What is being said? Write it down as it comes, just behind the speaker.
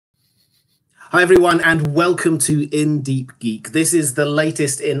Hi everyone, and welcome to Deep Geek. This is the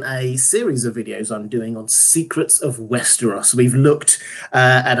latest in a series of videos I'm doing on secrets of Westeros. We've looked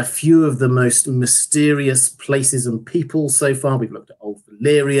at a few of the most mysterious places and people so far. We've looked at Old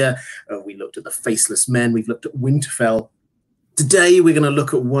Valyria, we looked at the Faceless Men, we've looked at Winterfell. Today we're going to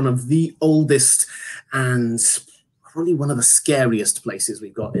look at one of the oldest and probably one of the scariest places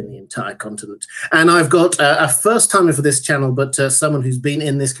we've got in the entire continent. And I've got a first timer for this channel, but someone who's been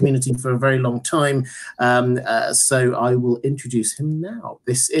in this community for a very long time. So I will introduce him now.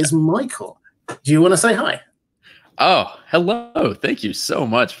 This is Michael. Do you want to say hi? Oh, hello. Thank you so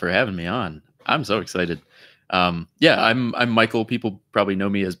much for having me on. I'm so excited. Yeah, I'm Michael. People probably know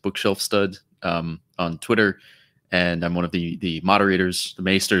me as Bookshelf Stud on Twitter. And I'm one of the moderators, the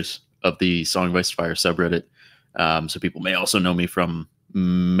maesters of the Song of Ice and Fire subreddit. So people may also know me from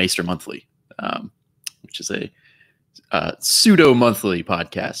Maester Monthly, which is a pseudo-monthly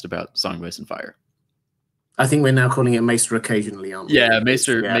podcast about Song of Ice and Fire. I think we're now calling it Maester occasionally, aren't we? Yeah,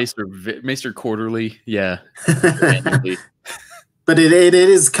 Maester quarterly. Yeah. But it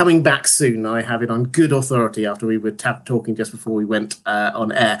is coming back soon. I have it on good authority after we were talking just before we went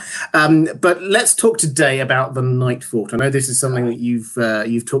on air. But let's talk today about the Nightfort. I know this is something that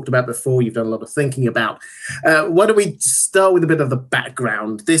you've talked about before. You've done a lot of thinking about. Why don't we start with a bit of the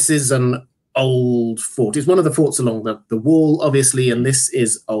background? This is an old fort. It's one of the forts along the wall, obviously, and this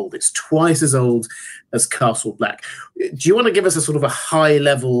is old. It's twice as old as Castle Black. Do you want to give us a sort of a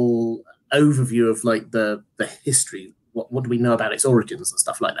high-level overview of like the history? What do we know about its origins and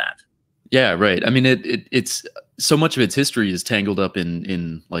stuff like that? Yeah, right. I mean, it's so much of its history is tangled up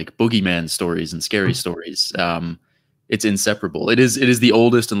in like boogeyman stories and scary stories. It's inseparable. It is the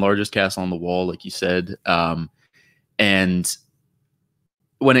oldest and largest castle on the wall, like you said. And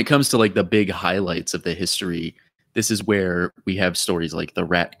when it comes to like the big highlights of the history, this is where we have stories like the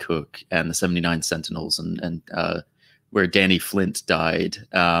Rat Cook and the 79 Sentinels and where Danny Flint died.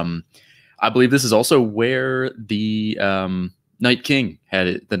 I believe this is also where the Night King had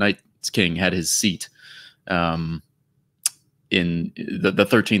it. The Night's King had his seat in the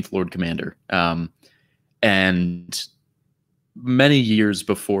 13th Lord Commander. And many years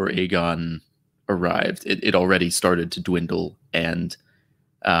before Aegon arrived, it already started to dwindle. And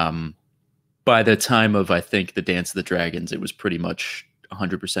by the time of, I think, the Dance of the Dragons, it was pretty much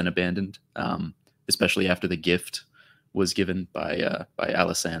 100% abandoned, especially after the gift was given by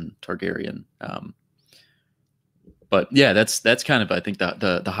Alysanne Targaryen. But yeah, that's kind of, I think,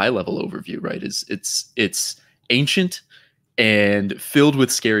 the high level overview, right? Is it's ancient and filled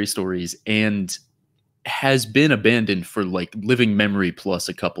with scary stories and has been abandoned for like living memory plus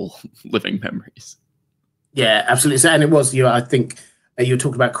a couple living memories. Yeah, absolutely. And it was, I think you were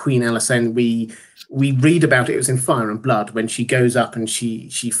talking about Queen Alysanne. We read about it. It was in Fire and Blood when she goes up and she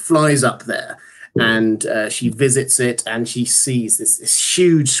flies up there. And she visits it and she sees this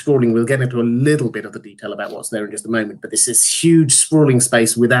huge sprawling, we'll get into a little bit of the detail about what's there in just a moment, but this huge sprawling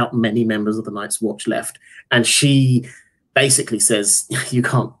space without many members of the Night's Watch left. And she basically says, you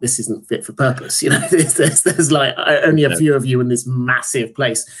can't, this isn't fit for purpose. There's like only a few of you in this massive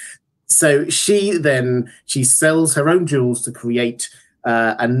place. So she sells her own jewels to create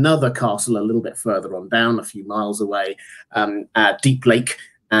another castle a little bit further on down, a few miles away, at Deep Lake,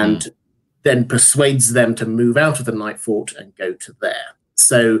 and then persuades them to move out of the Nightfort and go to there.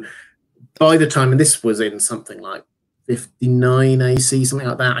 So by the time, and this was in something like 59 AC, something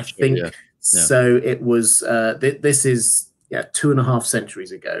like that, I think. Yeah. So it was, this is 2.5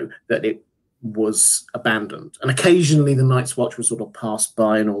 centuries ago that it was abandoned. And occasionally the Night's Watch would sort of pass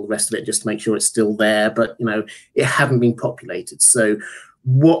by and all the rest of it just to make sure it's still there. But, it hadn't been populated. So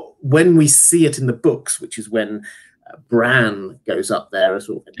when we see it in the books, which is when Bran goes up there as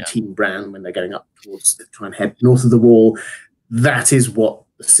sort of Team Bran when they're going up towards try and head north of the wall. That is what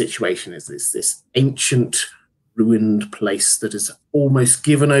the situation is. This ancient ruined place that is almost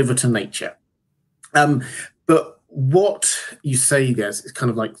given over to nature. But what you say, guys, is kind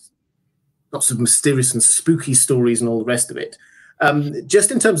of like lots of mysterious and spooky stories and all the rest of it. Just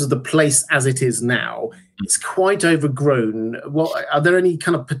in terms of the place as it is now, it's quite overgrown. Are there any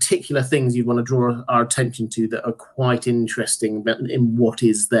kind of particular things you want to draw our attention to that are quite interesting in what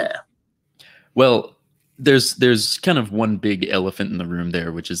is there? Well, there's kind of one big elephant in the room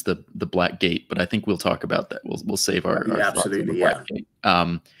there, which is the Black Gate. But I think we'll talk about that. We'll save our absolutely, yeah. Gate.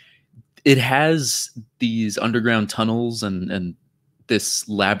 It has these underground tunnels and this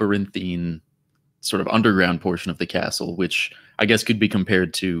labyrinthine sort of underground portion of the castle, which I guess could be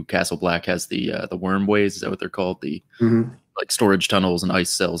compared to Castle Black has the wormways. Is that what they're called? The like storage tunnels and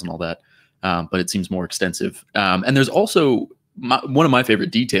ice cells and all that. But it seems more extensive. And there's also one of my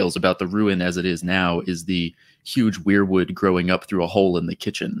favorite details about the ruin as it is now is the huge weirwood growing up through a hole in the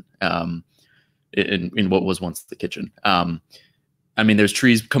kitchen, in what was once the kitchen. I mean, there's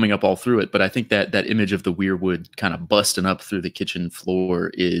trees coming up all through it, but I think that that image of the weirwood kind of busting up through the kitchen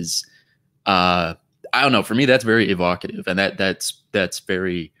floor is, I don't know, for me, that's very evocative, and that's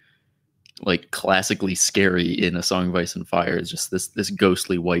very like classically scary in A Song of Ice and Fire. Is just this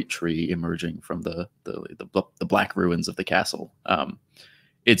ghostly white tree emerging from the black ruins of the castle.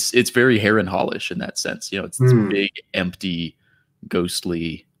 It's very Harrenhalish in that sense. You know, it's this big, empty,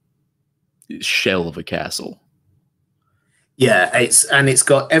 ghostly shell of a castle. Yeah, it's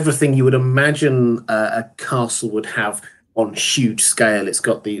got everything you would imagine a castle would have on huge scale. It's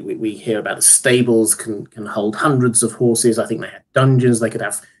got we hear about the stables can hold hundreds of horses. I think they had dungeons. They could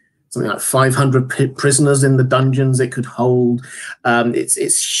have something like 500 prisoners in the dungeons it could hold.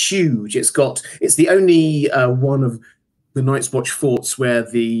 It's huge. It's the only one of the Night's Watch forts where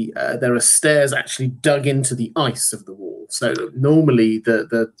there are stairs actually dug into the ice of the wall. So normally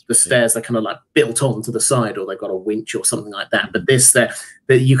the stairs are kind of like built onto the side, or they've got a winch or something like that. But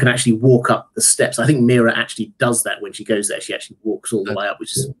that you can actually walk up the steps. I think Mira actually does that when she goes there. She actually walks all the way up,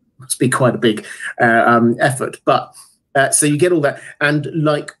 which must be quite a big effort. But so you get all that, and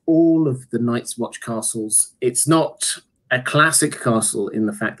like all of the Night's Watch castles, it's not a classic castle in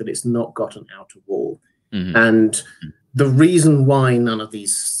the fact that it's not got an outer wall. And the reason why none of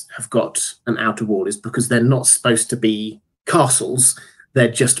these have got an outer wall is because they're not supposed to be castles. They're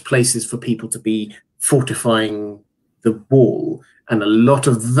just places for people to be fortifying the wall. And a lot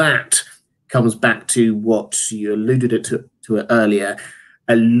of that comes back to what you alluded to it earlier.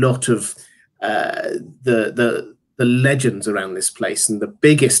 A lot of the legends around this place, and the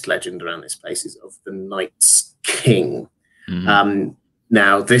biggest legend around this place is of the Night's King.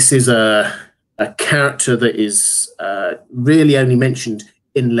 Now, this is a character that is really only mentioned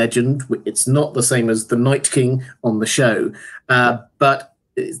in legend. It's not the same as the Night King on the show, but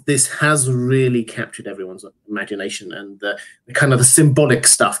this has really captured everyone's imagination, and the kind of the symbolic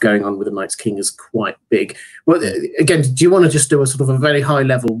stuff going on with the Night's King is quite big. Well, again, do you want to just do a sort of a very high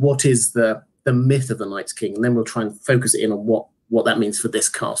level, what is the myth of the Night's King, and then we'll try and focus it in on what that means for this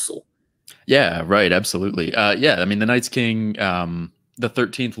castle? Yeah, right, absolutely. Yeah, I mean, the Night's King, the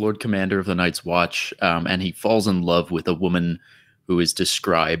 13th Lord Commander of the Night's Watch, and he falls in love with a woman who is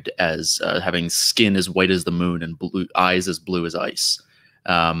described as having skin as white as the moon and eyes as blue as ice,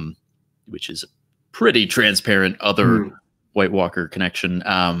 which is a pretty transparent other White Walker connection.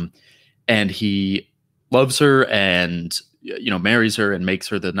 And he loves her and marries her and makes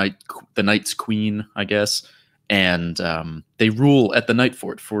her the Night's Queen, I guess. And they rule at the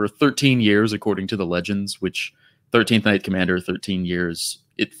Nightfort for 13 years, according to the legends, which 13th Night Commander, 13 years.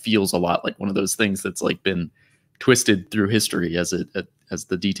 It feels a lot like one of those things that's like been twisted through history as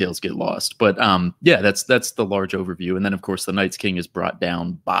the details get lost. But yeah, that's the large overview. And then of course the Night's King is brought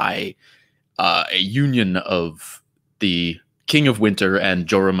down by a union of the King of Winter and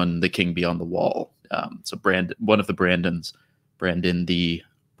Joramun, the King Beyond the Wall. So one of the Brandons, Brandon the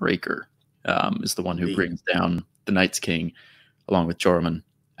Breaker, is the one who brings down the Night's King along with Joramun.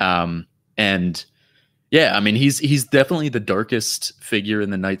 And yeah, I mean, he's definitely the darkest figure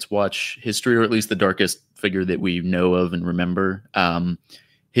in the Night's Watch history, or at least the darkest figure that we know of and remember.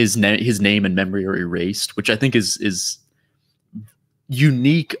 His name and memory are erased, which I think is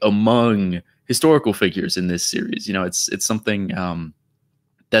unique among historical figures in this series. You know, it's something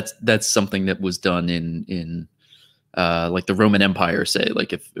that's something that was done in like the Roman Empire, say,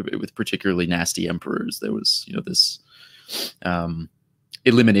 like if with particularly nasty emperors, there was this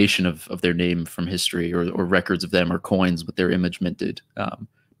elimination of their name from history, or records of them, or coins with their image minted.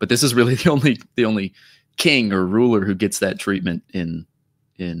 But this is really the only king or ruler who gets that treatment in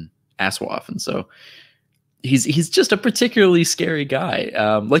Aswath, and so he's just a particularly scary guy.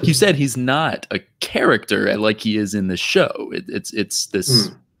 Like you said, he's not a character like he is in the show. It's this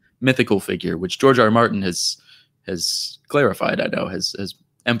mythical figure, which George R. R. Martin has clarified. I know has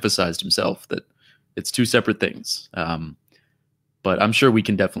emphasized himself that it's two separate things. But I'm sure we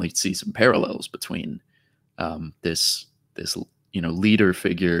can definitely see some parallels between this leader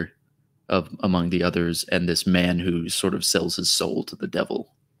figure among the others and this man who sort of sells his soul to the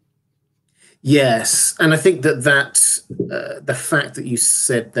devil. Yes, and I think that the fact that you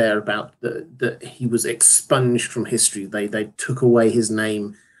said there about that he was expunged from history, they took away his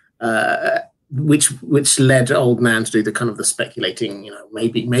name, which led Old Man to do the speculating.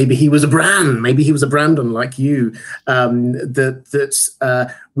 Maybe he was a Bran, maybe he was a Brandon like you.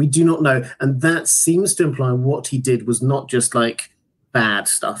 That we do not know, and that seems to imply what he did was not just like bad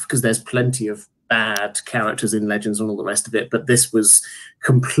stuff, because there's plenty of bad characters in Legends and all the rest of it, but this was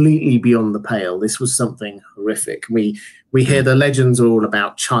completely beyond the pale. This was something horrific. We hear the Legends are all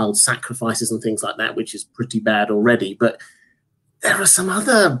about child sacrifices and things like that, which is pretty bad already, but there are some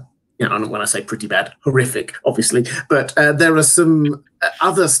other, when I say pretty bad, horrific, obviously, but there are some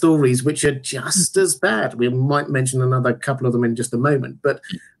other stories which are just as bad. We might mention another couple of them in just a moment, but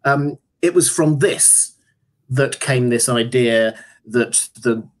it was from this that came this idea that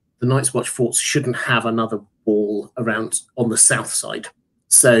the Night's Watch forts shouldn't have another wall around on the south side.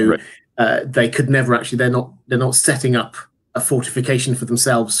 So they could never actually, they're not setting up a fortification for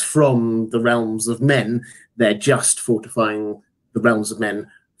themselves from the realms of men. They're just fortifying the realms of men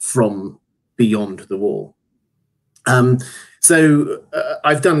from beyond the wall. So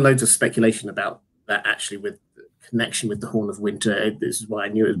I've done loads of speculation about that, actually, with the connection with the Horn of Winter. This is why I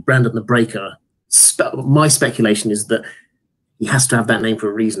knew it was Brandon the Breaker. My speculation is that he has to have that name for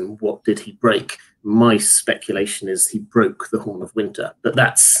a reason. What did he break? My speculation is he broke the Horn of Winter, but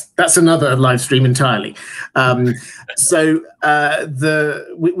that's another live stream entirely. So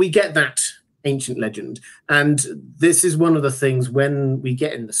we get that ancient legend, and this is one of the things when we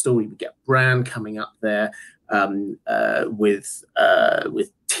get in the story, we get Bran coming up there with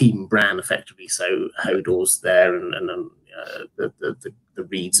Team Bran, effectively. So Hodor's there, and the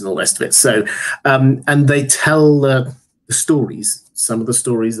Reeds and all the rest of it. So and they tell the stories, some of the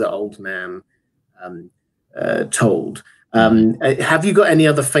stories that Old Man told. Have you got any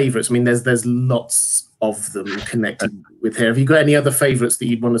other favorites? I mean, there's lots of them connected with here. Have you got any other favorites that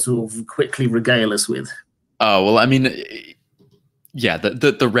you'd want to sort of quickly regale us with? Oh, well, I mean, yeah,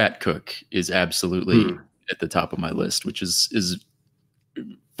 the Rat Cook is absolutely at the top of my list, which is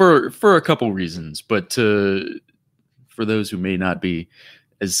for a couple reasons, but for those who may not be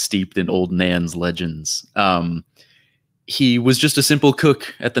as steeped in old Nan's legends, he was just a simple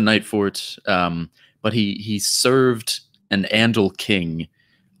cook at the Nightfort, but he served an Andal king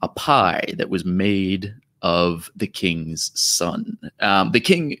a pie that was made of the king's son.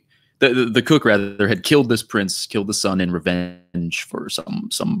 The cook rather had killed this prince, killed the son in revenge for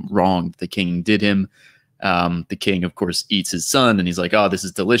some wrong the king did him. The king, of course, eats his son, and he's like, "Oh, this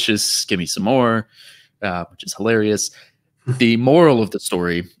is delicious. Give me some more," which is hilarious. The moral of the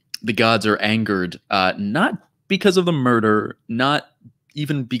story: the gods are angered, not because of the murder, not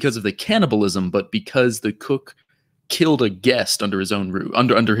even because of the cannibalism, but because the cook killed a guest under his own roof,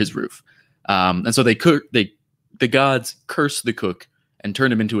 under his roof, and so the gods curse the cook and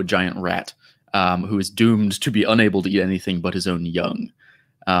turn him into a giant rat, who is doomed to be unable to eat anything but his own young.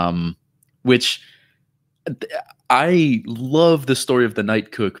 Which I love the story of the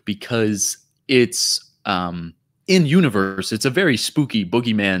Night Cook because it's in universe. It's a very spooky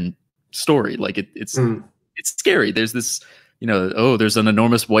boogeyman story. Like it's scary. There's this. There's an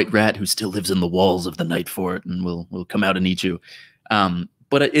enormous white rat who still lives in the walls of the Nightfort and will come out and eat you.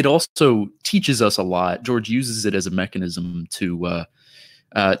 But it also teaches us a lot. George uses it as a mechanism to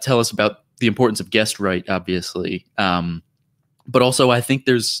tell us about the importance of guest right, obviously. But also, I think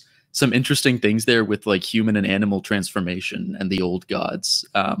there's some interesting things there with like human and animal transformation and the old gods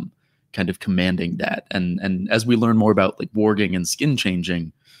kind of commanding that. And as we learn more about like warging and skin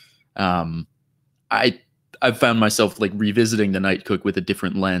changing, I've found myself like revisiting the Night Cook with a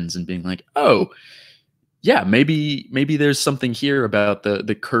different lens and being like, oh, yeah, maybe there's something here about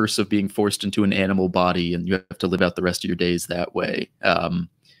the curse of being forced into an animal body and you have to live out the rest of your days that way.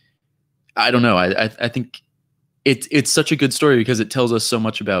 I don't know. I think it's such a good story because it tells us so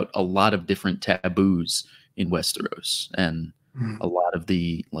much about a lot of different taboos in Westeros and a lot of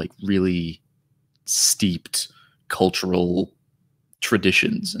the like really steeped cultural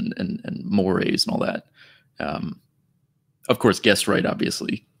traditions and mores and all that. Of course, guest right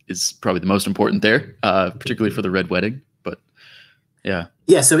obviously is probably the most important there, particularly for the Red Wedding. But yeah,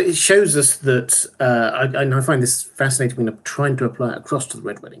 so it shows us that, I find this fascinating when I'm trying to apply it across to the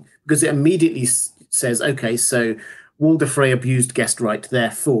Red Wedding, because it immediately says, okay, so Walder Frey abused guest right,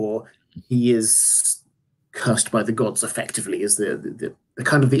 therefore he is cursed by the gods. Effectively, is the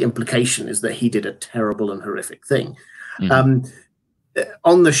kind of the implication is that he did a terrible and horrific thing.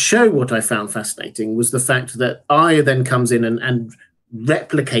 On the show, what I found fascinating was the fact that Arya then comes in and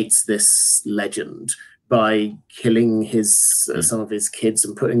replicates this legend by killing some of his kids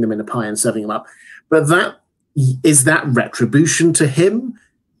and putting them in a pie and serving them up. But is that retribution to him?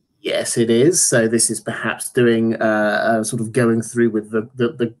 Yes, it is. So this is perhaps doing sort of going through with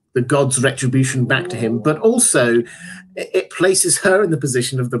the god's retribution back to him, but also it places her in the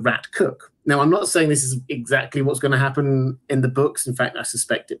position of the Rat Cook. Now, I'm not saying this is exactly what's going to happen in the books. In fact, I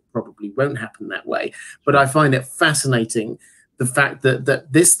suspect it probably won't happen that way. But I find it fascinating the fact that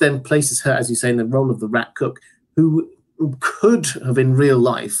this then places her, as you say, in the role of the rat cook, who could have in real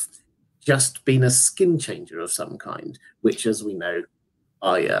life just been a skin changer of some kind, which, as we know,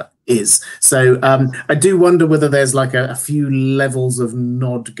 Aya is. So I do wonder whether there's like a few levels of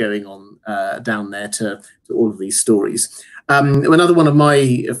nod going on down there to all of these stories. Another one of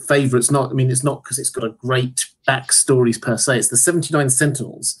my favorites, it's not because it's got a great backstories per se, it's the 79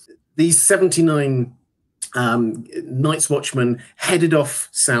 Sentinels. These 79 Night's Watchmen headed off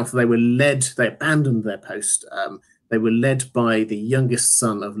south. They abandoned their post. They were led by the youngest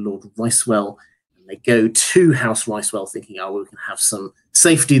son of Lord Ricewell. And they go to House Ricewell thinking, oh, we can have some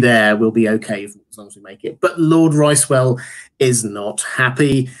safety there. We'll be okay as long as we make it. But Lord Ricewell is not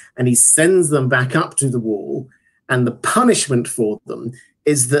happy, and he sends them back up to the wall. And the punishment for them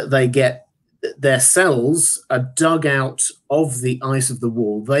is that they get their cells are dug out of the ice of the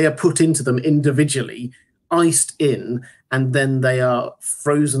wall. They are put into them individually, iced in, and then they are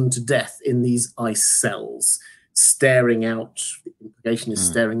frozen to death in these ice cells, staring out. The implication is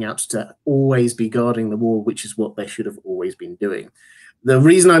staring out to always be guarding the wall, which is what they should have always been doing. The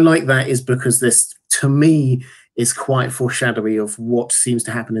reason I like that is because this, to me, is quite foreshadowy of what seems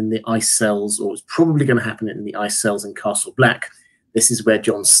to happen in the ice cells, or is probably going to happen in the ice cells in Castle Black. This is where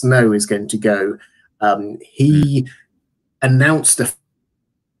Jon Snow is going to go. He announced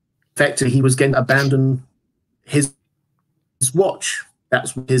effectively he was going to abandon his watch.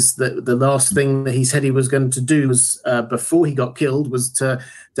 That's the last thing that he said he was going to do was before he got killed was to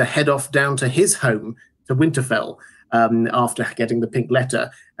head off down to his home to Winterfell after getting the pink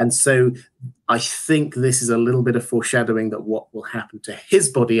letter. And so I think this is a little bit of foreshadowing that what will happen to his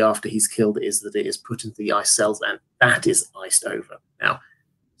body after he's killed is that it is put into the ice cells, and that is iced over. Now,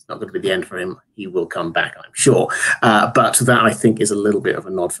 it's not going to be the end for him. He will come back, I'm sure. But that, I think, is a little bit of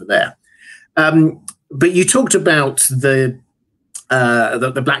a nod for there. But you talked about the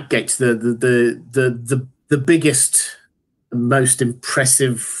Black Gate, the biggest, most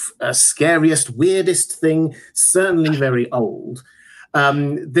impressive, scariest, weirdest thing, certainly very old.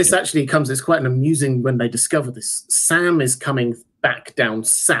 This actually comes, it's quite an amusing when they discover this. Sam is coming back down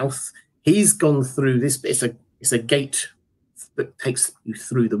south. He's gone through this, it's a gate that takes you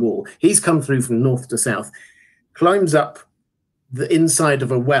through the wall. He's come through from north to south, climbs up the inside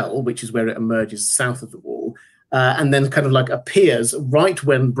of a well, which is where it emerges south of the wall, and then kind of like appears right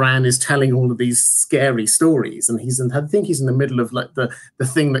when Bran is telling all of these scary stories. And I think he's in the middle of like the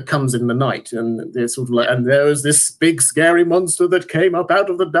thing that comes in the night, and they're sort of like, and there was this big scary monster that came up out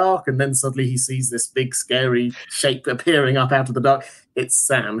of the dark, and then suddenly he sees this big scary shape appearing up out of the dark. It's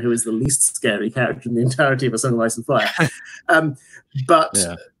Sam, who is the least scary character in the entirety of A Song of Ice and Fire.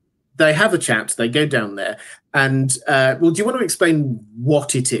 They have a chat, they go down there, and well, do you want to explain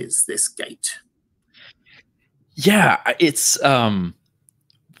what it is, this gate? Yeah, it's one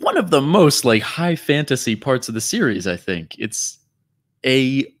of the most like high fantasy parts of the series, I think. It's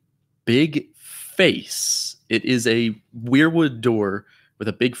a big face. It is a weirwood door with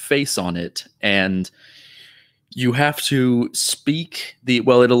a big face on it, and you have to speak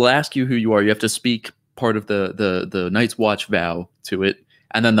it'll ask you who you are. You have to speak part of the Night's Watch vow to it,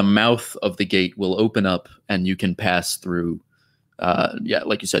 and then the mouth of the gate will open up and you can pass through,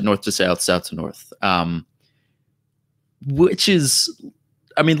 like you said, north to south, south to north. Which is,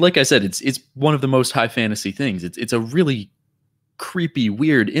 I mean, like I said, it's one of the most high fantasy things. It's a really creepy,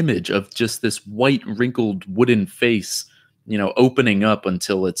 weird image of just this white, wrinkled wooden face, opening up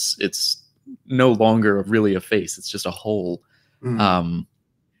until it's no longer really a face. It's just a hole.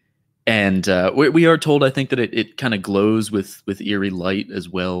 And we are told, I think, that it kind of glows with eerie light as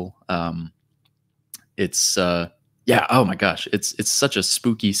well. It's oh my gosh, it's such a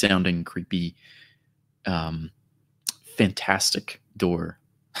spooky sounding, creepy, fantastic door.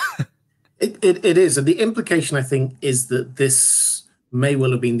 It is, and the implication, I think, is that this may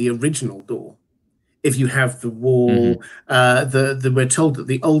well have been the original door. If you have the wall, we're told that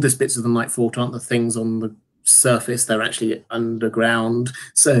the oldest bits of the Nightfort aren't the things on the surface; they're actually underground.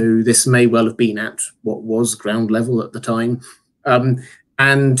 So this may well have been at what was ground level at the time. And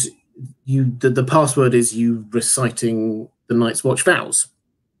the password is you reciting the Night's Watch vows,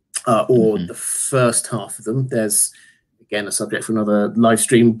 or the first half of them. There's again a subject for another live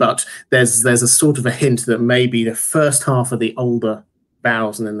stream, but there's a sort of a hint that maybe the first half of the older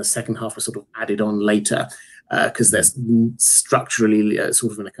vows and then the second half was sort of added on later, because they're structurally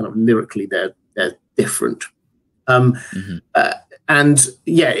sort of in a kind of lyrically they're different. And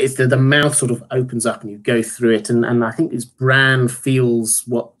yeah, it's the mouth sort of opens up and you go through it, and I think as Bran feels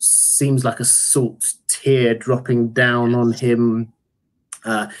what seems like a salt tear dropping down on him,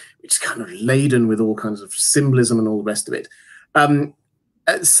 which is kind of laden with all kinds of symbolism and all the rest of it.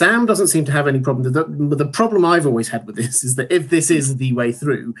 Sam doesn't seem to have any problem. The problem I've always had with this is that if this is the way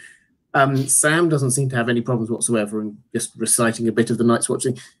through, Sam doesn't seem to have any problems whatsoever in just reciting a bit of the Night's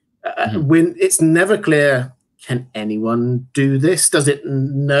Watching. When it's never clear, can anyone do this? Does it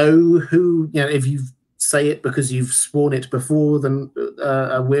know who, if you say it because you've sworn it before, then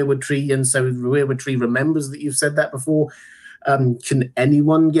a weirwood tree, and so the weirwood tree remembers that you've said that before? Can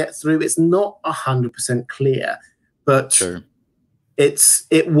anyone get through? It's not 100% clear, but sure.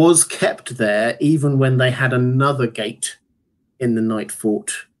 It was kept there even when they had another gate in the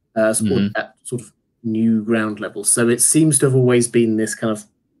Nightfort at sort of new ground level. So it seems to have always been this kind of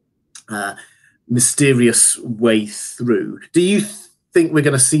mysterious way through. Do you think we're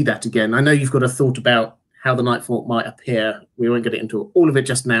going to see that again? I know you've got a thought about how the Nightfort might appear. We won't get into all of it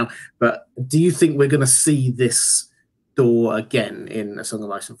just now, but do you think we're going to see this door again in A Song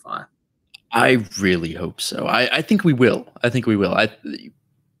of Ice and Fire? I really hope so. I think we will. I think we will.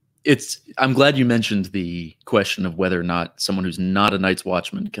 I'm glad you mentioned the question of whether or not someone who's not a Night's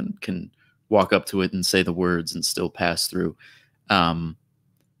Watchman can walk up to it and say the words and still pass through.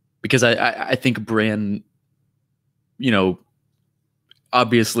 Because I think Bran,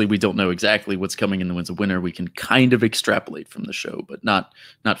 obviously we don't know exactly what's coming in The Winds of Winter. We can kind of extrapolate from the show, but not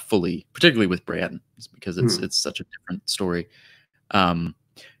fully, particularly with Bran, because it's such a different story.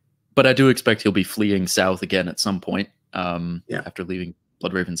 But I do expect he'll be fleeing south again at some point after leaving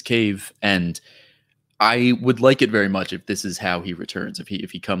Bloodraven's cave, and I would like it very much if this is how he returns. If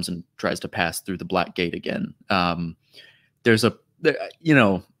he comes and tries to pass through the Black Gate again, there's a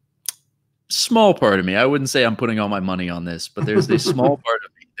small part of me. I wouldn't say I'm putting all my money on this, but there's a small part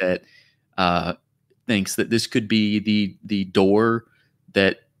of me that thinks that this could be the door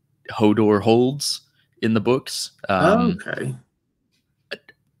that Hodor holds in the books. Okay.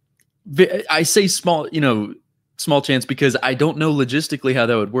 I say small chance because I don't know logistically how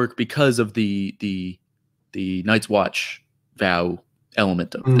that would work because of the Night's Watch vow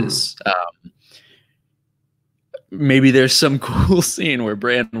element of this. Maybe there's some cool scene where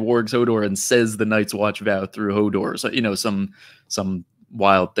Bran wargs Hodor and says the Night's Watch vow through Hodor. So some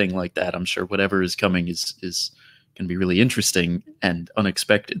wild thing like that. I'm sure whatever is coming is going to be really interesting and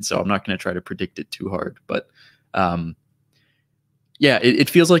unexpected. So I'm not going to try to predict it too hard, but. Yeah, it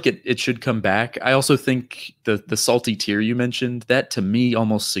feels like it should come back. I also think the salty tear you mentioned, that to me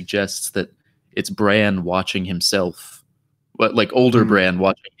almost suggests that it's Bran watching himself, like older Bran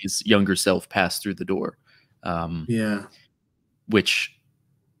watching his younger self pass through the door. Which,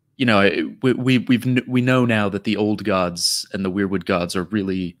 we know now that the old gods and the Weirwood gods are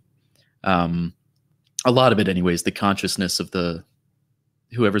really, a lot of it anyways, the consciousness of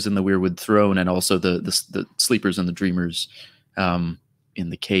whoever's in the Weirwood throne, and also the sleepers and the dreamers. In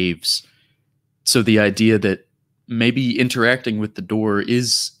the caves. So the idea that maybe interacting with the door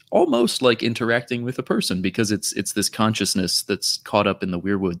is almost like interacting with a person, because it's this consciousness that's caught up in the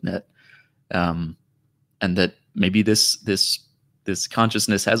Weirwood net, and that maybe this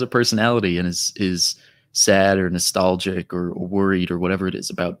consciousness has a personality and is sad or nostalgic or worried or whatever it is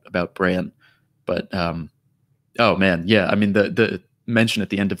about Bran. But oh man, yeah, I mean the mention at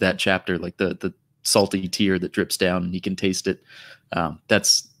the end of that chapter, like the salty tear that drips down and he can taste it.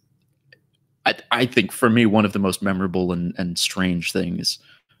 That's, I think, for me, one of the most memorable and strange things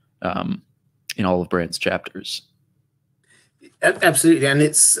in all of Bran's chapters. Absolutely, and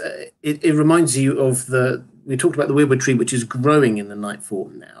it reminds you of we talked about the Weirwood tree, which is growing in the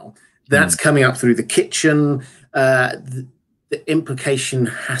Nightfort now. That's coming up through the kitchen. The implication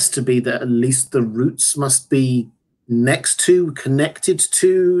has to be that at least the roots must be connected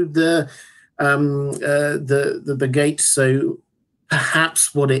to the gate. So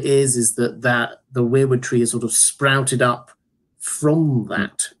perhaps what it is that the Weirwood tree is sort of sprouted up from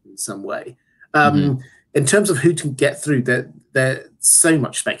that in some way. In terms of who to get through, there's so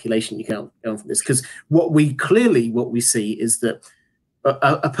much speculation you can't go on from this, because what we see is that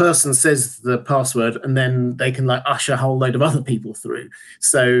a person says the password and then they can like usher a whole load of other people through.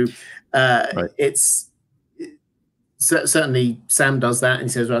 So it's certainly Sam does that, and he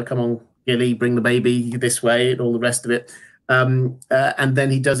says, well, come on, Gilly, bring the baby this way, and all the rest of it. And then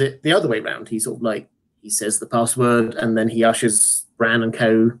he does it the other way around. He sort of like, he says the password and then he ushers Bran and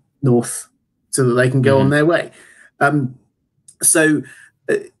co north so that they can go on their way. So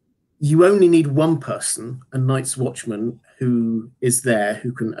you only need one person, a Night's Watchman, who is there,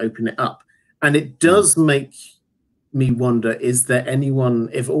 who can open it up. And it does make me wonder, is there anyone,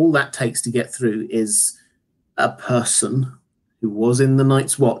 if all that takes to get through is a person who was in the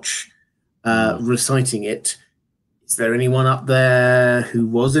Night's Watch reciting it, is there anyone up there who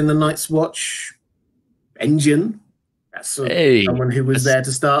was in the Night's Watch engine That's sort of Hey, someone who was there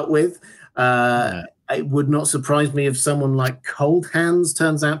to start with. yeah. It would not surprise me if someone like Cold Hands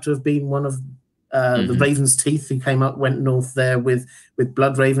turns out to have been one of the Raven's Teeth who went north there with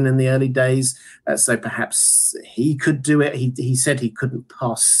Bloodraven in the early days. So perhaps he could do it. He said he couldn't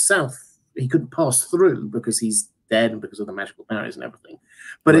pass south. He couldn't pass through because he's dead and because of the magical barriers and everything.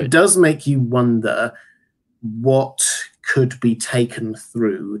 But Right. it does make you wonder what could be taken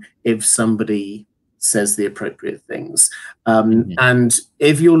through if somebody says the appropriate things. And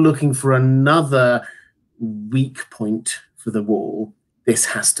if you're looking for another weak point for the wall, this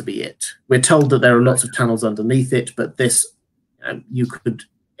has to be it. We're told that there are lots of tunnels underneath it, but this,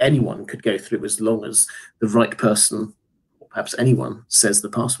 anyone could go through as long as the right person, or perhaps anyone, says the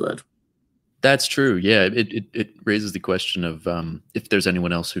password. That's true. Yeah, it raises the question of if there's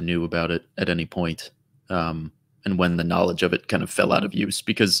anyone else who knew about it at any point. And when the knowledge of it kind of fell out of use,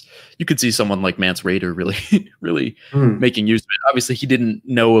 because you could see someone like Mance Rayder really making use of it. Obviously, he didn't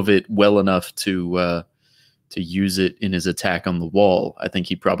know of it well enough to use it in his attack on the wall. I think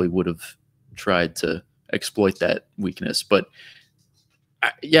he probably would have tried to exploit that weakness. But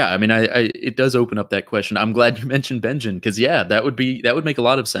yeah, I mean, it does open up that question. I'm glad you mentioned Benjen, because yeah, that would make a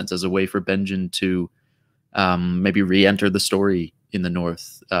lot of sense as a way for Benjen to maybe re-enter the story in the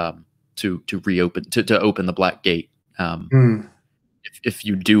north. To reopen to open the Black Gate. If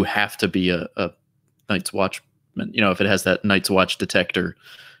you do have to be a Night's Watchman, if it has that Night's Watch detector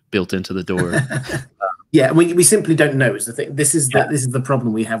built into the door. Yeah, we simply don't know is the thing. This is the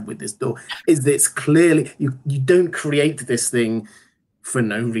problem we have with this door, is that it's clearly you don't create this thing for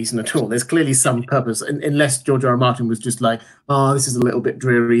no reason at all. There's clearly some purpose, unless George R. R. Martin was just like, oh, this is a little bit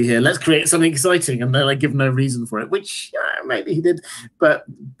dreary here, let's create something exciting, and then I give no reason for it, which maybe he did, but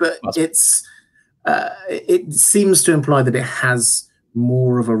it's it seems to imply that it has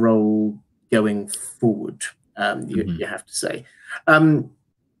more of a role going forward, you have to say.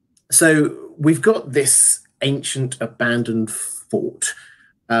 So we've got this ancient abandoned fort,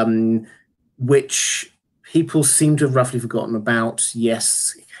 which people seem to have roughly forgotten about.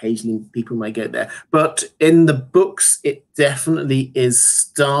 Yes, occasionally people may go there, but in the books, it definitely is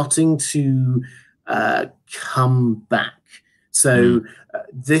starting to come back. So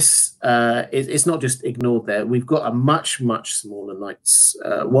this it's not just ignored there. We've got a much smaller Night's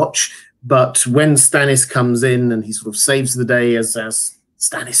Watch, but when Stannis comes in and he sort of saves the day as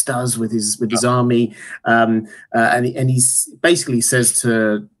Stannis does with his army, and he's basically says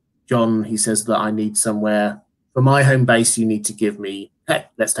to John, he says that I need somewhere for my home base. You need to give me. Hey,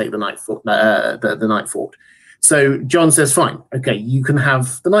 let's take the Nightfort. The Nightfort. So John says, "Fine, okay, you can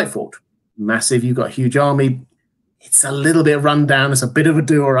have the Nightfort. Massive. You've got a huge army. It's a little bit run down. It's a bit of a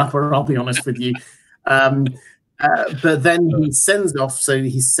doer-upper. I'll be honest with you." But then he sends off. So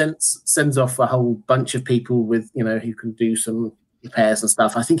he sends off a whole bunch of people with who can do some repairs and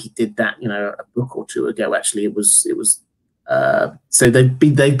stuff. I think he did that a book or two ago. Actually, it was. So they've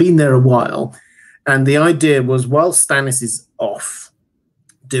been there a while, and the idea was while Stannis is off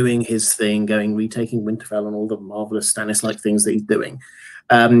doing his thing, retaking Winterfell and all the marvelous Stannis-like things that he's doing,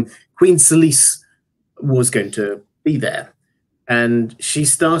 Queen Selyse was going to be there, and she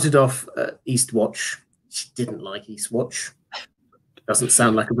started off at Eastwatch. She didn't like Eastwatch. Doesn't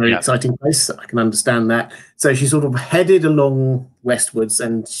sound like a very exciting place. I can understand that. So she sort of headed along westwards,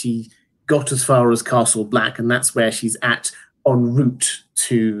 and she got as far as Castle Black, and that's where she's at en route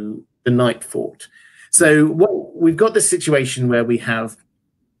to the Nightfort. So we've got this situation where we have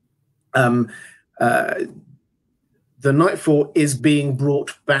the Nightfort is being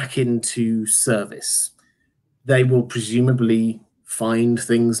brought back into service. They will presumably find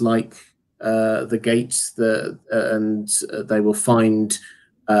things like the gates, and they will find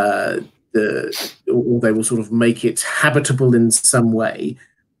or they will sort of make it habitable in some way.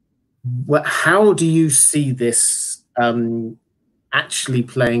 How do you see this actually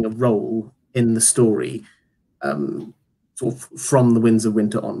playing a role in the story, sort of from the Winds of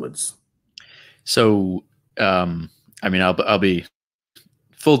Winter onwards? So, I mean, I'll be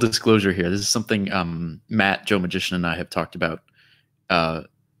full disclosure here. This is something Matt, Joe Magician, and I have talked about a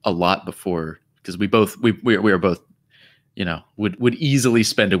lot before, because we are both, would easily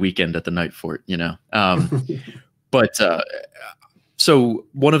spend a weekend at the Nightfort, but. So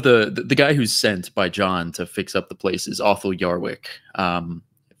one of the guy who's sent by John to fix up the place is Othel Yarwick,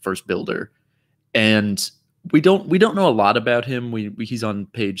 first builder, and we don't know a lot about him. He's on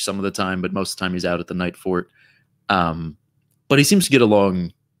page some of the time, but most of the time he's out at the Nightfort. But he seems to get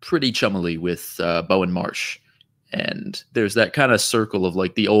along pretty chummily with Bowen Marsh, and there's that kind of circle of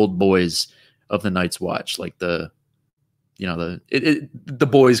like the old boys of the Night's Watch, like the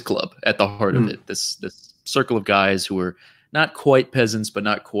boys club at the heart of it. This circle of guys who were not quite peasants, but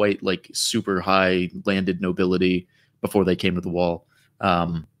not quite like super high landed nobility before they came to the Wall.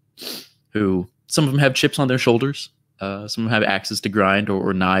 Who some of them have chips on their shoulders, some of them have axes to grind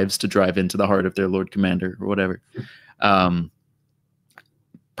or knives to drive into the heart of their Lord Commander or whatever.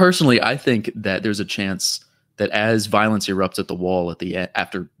 Personally, I think that there's a chance that as violence erupts at the Wall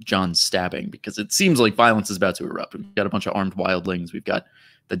after Jon's stabbing, because it seems like violence is about to erupt. We've got a bunch of armed wildlings. We've got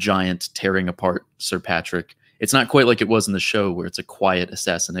the giant tearing apart Sir Patrick. It's not quite like it was in the show where it's a quiet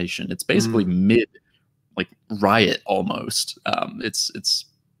assassination. It's basically mid, like riot almost. It's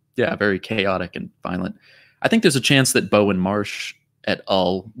yeah, very chaotic and violent. I think there's a chance that Bow and Marsh et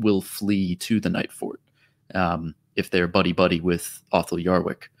al. Will flee to the Nightfort if they're buddy-buddy with Othel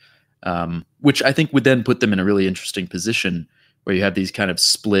Yarwick, which I think would then put them in a really interesting position where you have these kind of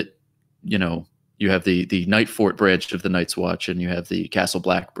split, you know, you have the Nightfort branch of the Night's Watch and you have the Castle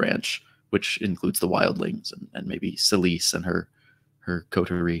Black branch, which includes the wildlings and maybe Celise and her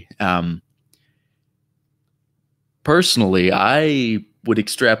coterie. Personally, I would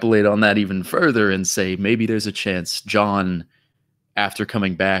extrapolate on that even further and say maybe there's a chance Jon, after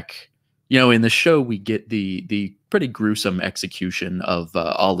coming back, you know, in the show we get the pretty gruesome execution of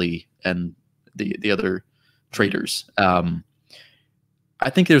Ollie and the other traitors. I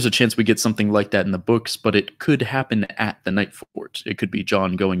think there's a chance we get something like that in the books, but it could happen at the Nightfort. It could be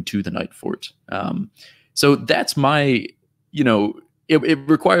Jon going to the Nightfort. So that's my, you know, it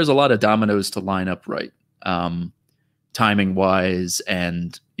requires a lot of dominoes to line up right. Timing wise,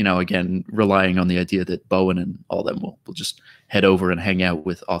 and you know, again, relying on the idea that Bowen and all them will just head over and hang out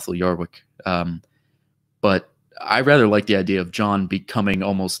with Othel Yarwick. But I rather like the idea of Jon becoming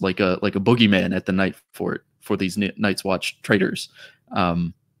almost like a boogeyman at the Nightfort for these Night's Watch traitors.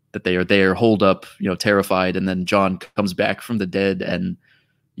 That they are there, holed up, you know, terrified, and then Jon comes back from the dead and,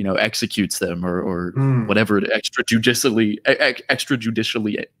 you know, executes them or whatever, extrajudicially,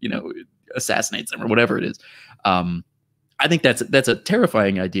 you know, assassinates them or whatever it is. I think that's a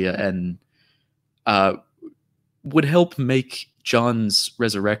terrifying idea and would help make Jon's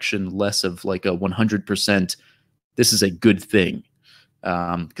resurrection less of like a 100%. This is a good thing,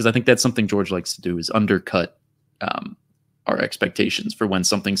 because I think that's something George likes to do, is undercut our expectations for when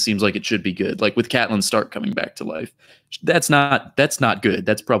something seems like it should be good. Like with Catelyn Stark coming back to life, that's not good.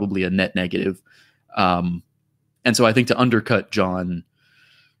 That's probably a net negative. And so I think to undercut Jon,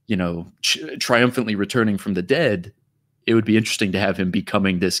 you know, triumphantly returning from the dead, it would be interesting to have him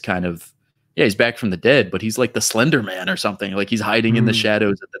becoming this kind of, yeah, he's back from the dead, but he's like the Slender Man or something. Like he's hiding in the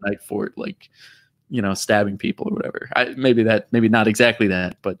shadows at the Nightfort, like, you know, stabbing people or whatever. Maybe not exactly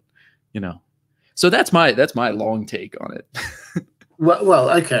that, but you know. So that's my long take on it. well,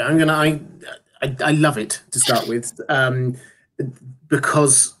 okay. I love it to start with,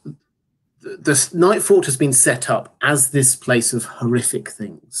 because the Nightfort has been set up as this place of horrific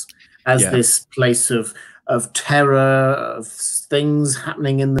things, as this place of terror, of things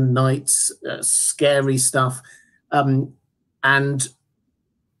happening in the night, scary stuff. And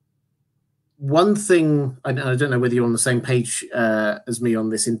one thing, I don't know whether you're on the same page as me on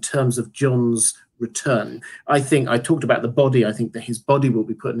this, in terms of Jon's return. I think I talked about the body. I think that his body will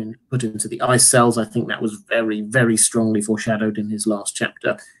be put into the ice cells. I think that was very, very strongly foreshadowed in his last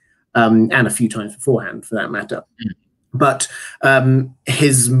chapter, and a few times beforehand, for that matter. But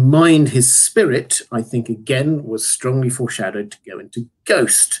his mind, his spirit, I think, again, was strongly foreshadowed to go into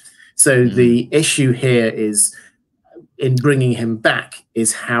Ghost. So the issue here is, in bringing him back,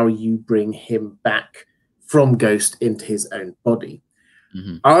 is how you bring him back from Ghost into his own body.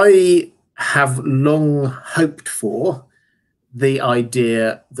 I have long hoped for the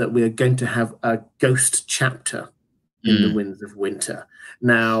idea that we're going to have a Ghost chapter in the Winds of Winter.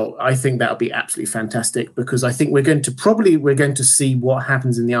 Now, I think that would be absolutely fantastic, because I think we're going to see what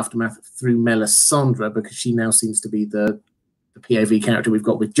happens in the aftermath through Melisandre, because she now seems to be the POV character we've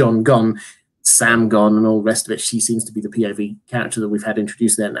got with Jon gone, Sam gone, and all the rest of it. She seems to be the POV character that we've had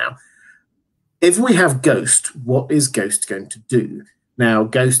introduced there now. If we have Ghost, what is Ghost going to do? Now,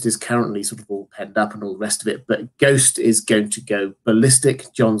 Ghost is currently sort of all penned up and all the rest of it, but Ghost is going to go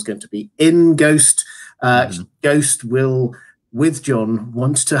ballistic. Jon's going to be in Ghost. Ghost will, with Jon,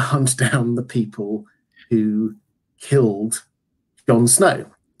 want to hunt down the people who killed Jon Snow.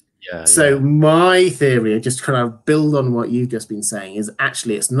 So my theory, just to kind of build on what you've just been saying, is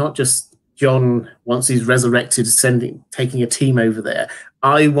actually it's not just Jon, once he's resurrected, taking a team over there.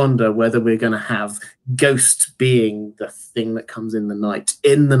 I wonder whether we're going to have Ghost being the thing that comes in the night,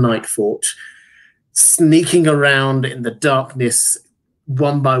 in the Nightfort, sneaking around in the darkness,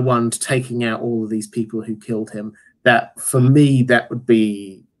 one by one, taking out all of these people who killed him. That, for me, that would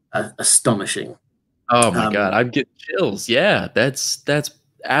be astonishing. Oh my God, I'm getting chills. Yeah, that's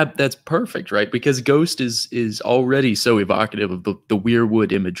perfect, right? Because Ghost is already so evocative of the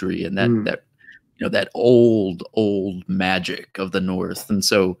weirwood imagery and that that old magic of the North. And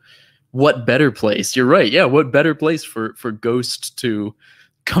so, what better place? You're right. Yeah, what better place for Ghost to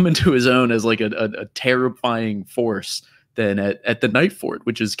come into his own as like a terrifying force than at the Nightfort,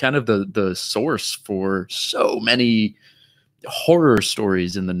 which is kind of the source for so many horror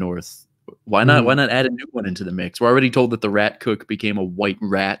stories in the North. Why not add a new one into the mix? We're already told that the rat cook became a white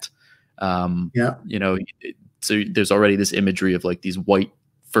rat. So there's already this imagery of like these white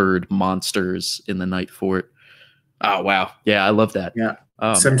furred monsters in the Nightfort. Oh wow, yeah, I love that. Yeah,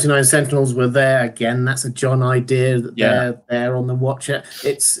 79 Sentinels were there again. That's a John idea that they're there on the Watcher.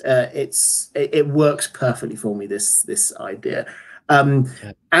 It works perfectly for me. This idea.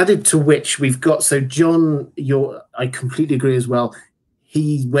 Added to which we've got John. I completely agree as well.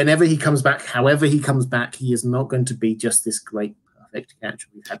 Whenever he comes back, however he comes back, he is not going to be just this great perfect character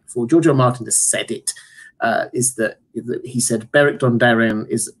we've had before. George R. R. Martin has said it. Is that he said Beric Dondarrion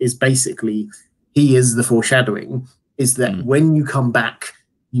is basically, he is the foreshadowing, is that when you come back,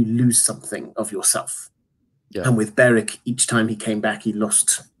 you lose something of yourself. Yeah. And with Beric, each time he came back, he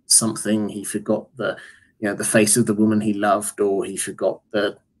lost something. He forgot the face of the woman he loved, or he forgot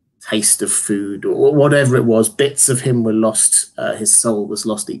the taste of food, or whatever it was. Bits of him were lost. His soul was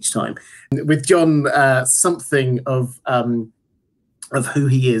lost each time. With John, something of who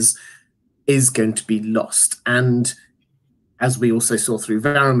he is going to be lost. And as we also saw through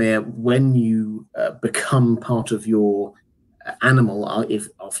Varamir, when you become part of your animal, if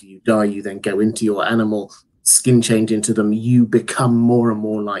after you die, you then go into your animal, skin change into them, you become more and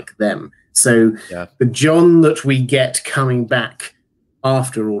more like them. So the John that we get coming back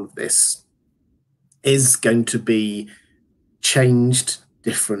after all of this is going to be changed,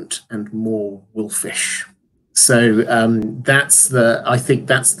 different, and more wolfish. So I think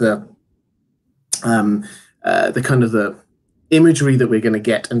that's the kind of the imagery that we're going to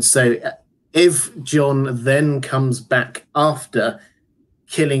get. And so if John then comes back after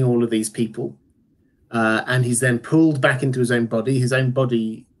killing all of these people, and he's then pulled back into his own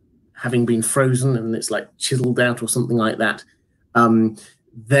body having been frozen and it's like chiseled out or something like that,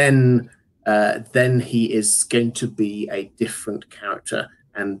 then he is going to be a different character.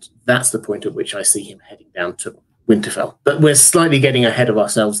 And that's the point at which I see him heading down to Winterfell. But we're slightly getting ahead of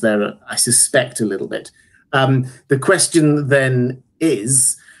ourselves there, I suspect, a little bit. The question then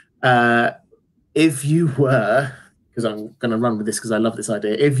is, if you were, because I'm going to run with this because I love this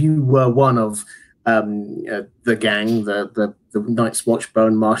idea, if you were one of the gang, the Night's Watch,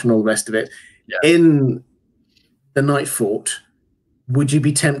 Bowen Marsh, and all the rest of it, in the Nightfort, would you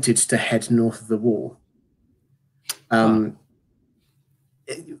be tempted to head north of the wall?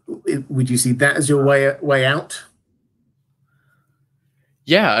 Would you see that as your way out?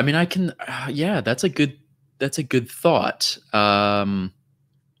 Yeah, I mean, I can. That's a good thought. Yeah,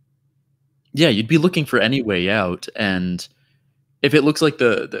 you'd be looking for any way out, and if it looks like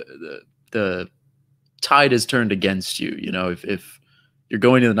the tide has turned against you, if you're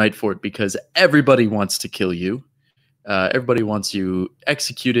going to the Nightfort because everybody wants to kill you, everybody wants you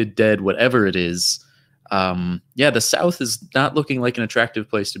executed, dead, whatever it is. The South is not looking like an attractive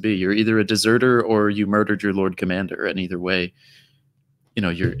place to be. You're either a deserter or you murdered your Lord Commander, and either way,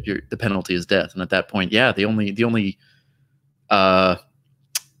 the penalty is death. And at that point, the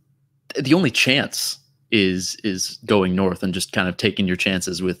only chance is going north and just kind of taking your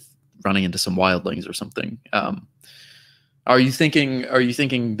chances with running into some wildlings or something. Are you thinking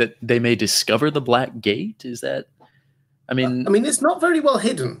that they may discover the Black Gate? Is that? I mean, it's not very well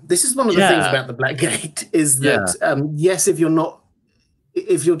hidden. This is one of the things about the Black Gate is that yes, if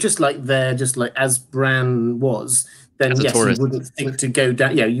you're just like there, just like as Bran was, then yes, you wouldn't think to go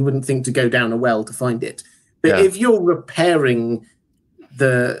down. Yeah, you wouldn't think to go down a well to find it. But if you're repairing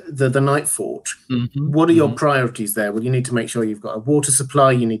the Nightfort, what are your priorities there? Well, you need to make sure you've got a water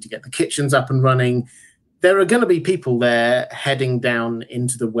supply. You need to get the kitchens up and running. There are going to be people there heading down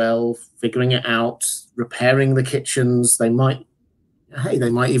into the well, figuring it out, repairing the kitchens. They might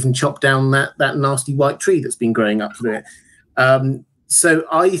even chop down that nasty white tree that's been growing up through it. So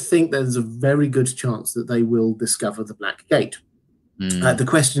I think there's a very good chance that they will discover the Black Gate. The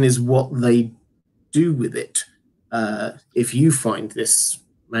question is what they do with it. If you find this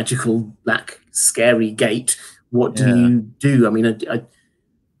magical black scary gate, what do you do? I mean,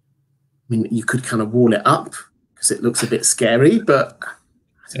 you could kind of wall it up because it looks a bit scary, but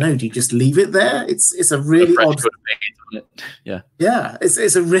I don't know. Do you just leave it there? It's a really odd.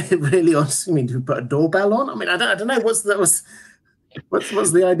 It's a really odd. I mean, do you put a doorbell on? I mean, I don't know. What's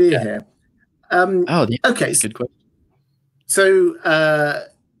the idea here? Oh, yeah, Okay, good question. so I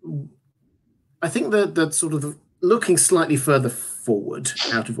think the sort of looking slightly further forward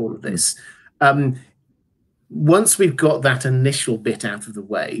out of all of this, once we've got that initial bit out of the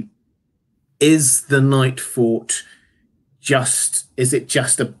way, is the Nightfort is it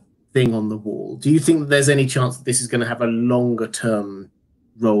just a thing on the wall? Do you think that there's any chance that this is going to have a longer term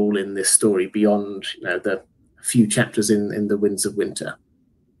role in this story beyond, the few chapters in the Winds of Winter?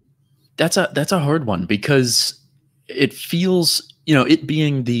 That's a hard one, because it feels, it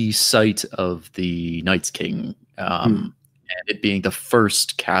being the site of the Night's King, and it being the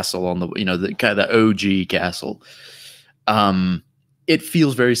first castle on the, the kind of the OG castle, it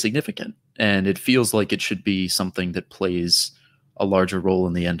feels very significant, and it feels like it should be something that plays a larger role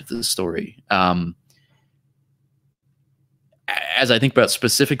in the end of the story. As I think about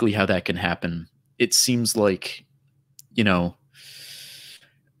specifically how that can happen, it seems like,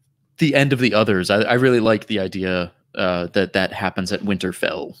 the end of the others. I really like the idea that happens at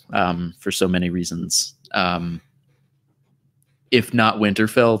Winterfell, for so many reasons. If not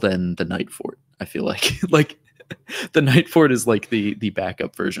Winterfell, then the Nightfort. I feel like the Nightfort is like the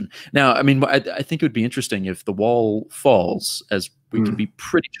backup version. Now, I mean, I think it would be interesting if the wall falls, as we can be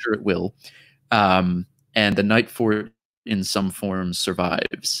pretty sure it will, and the Nightfort in some form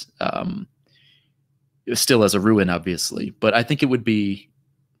survives, still as a ruin, obviously. But I think it would be,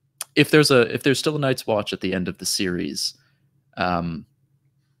 if there's still a Night's Watch at the end of the series, I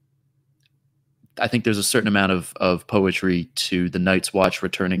think there's a certain amount of poetry to the Night's Watch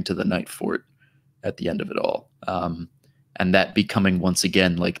returning to the Nightfort at the end of it all, and that becoming once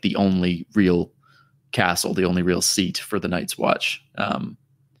again like the only real castle, the only real seat for the Night's Watch.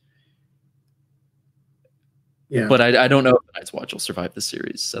 Yeah, but I don't know if the Night's Watch will survive the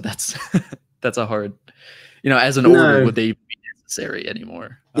series, so that's that's a hard, as an order, would they even be necessary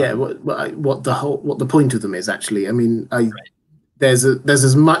anymore? Yeah, what the point of them is, actually. I mean, there's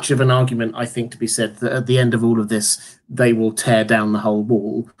as much of an argument, I think, to be said that at the end of all of this, they will tear down the whole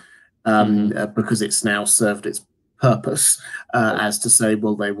wall, because it's now served its purpose, as to say,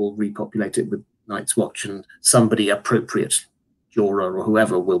 well, they will repopulate it with Night's Watch, and somebody appropriate, Jorah or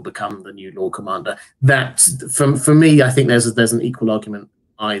whoever, will become the new Lord Commander. That, for me, I think there's an equal argument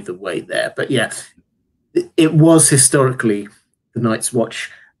either way there. But yeah, it was historically the Night's Watch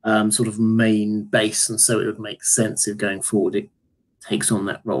sort of main base, and so it would make sense if going forward it takes on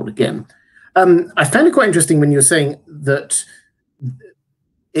that role again. I found it quite interesting when you were saying that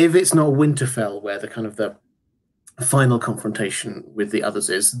if it's not Winterfell where the kind of the final confrontation with the others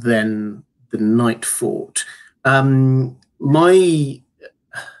is, then the Nightfort.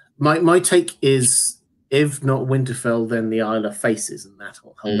 My take is, if not Winterfell, then the Isle of Faces and that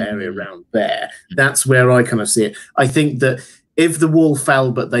whole area around there. That's where I kind of see it. I think that if the wall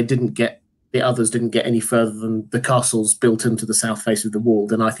fell, but the others didn't get any further than the castles built into the south face of the wall,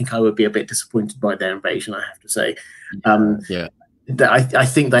 then I think I would be a bit disappointed by their invasion, I have to say. I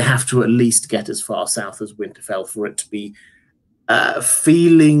think they have to at least get as far south as Winterfell for it to be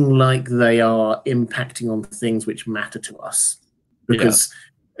feeling like they are impacting on things which matter to us. Because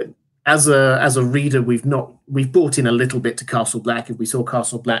as a reader, we've bought in a little bit to Castle Black. If we saw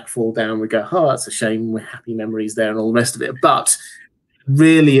Castle Black fall down, we go, "Oh, it's a shame. We're happy memories there," and all the rest of it. But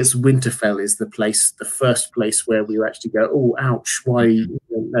really, it's Winterfell is the first place where we actually go, "Oh, ouch! Why?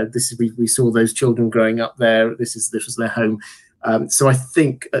 No, this is we saw those children growing up there. This was their home." So I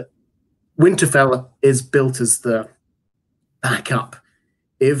think Winterfell is built as the backup.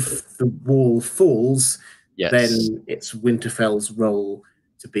 If the wall falls, then it's Winterfell's role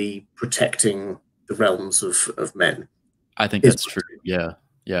to be protecting the realms of men. I think that's true. Yeah.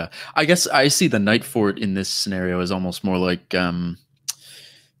 I guess I see the Nightfort in this scenario as almost more like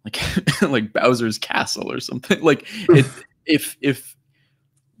like Bowser's castle or something. Like if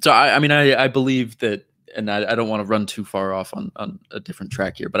so, I mean, I believe that, and I don't want to run too far off on a different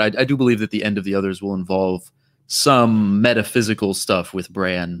track here, but I do believe that the end of the others will involve some metaphysical stuff with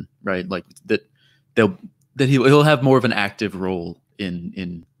Bran, right? Like that he'll have more of an active role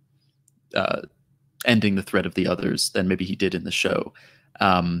in ending the threat of the others than maybe he did in the show,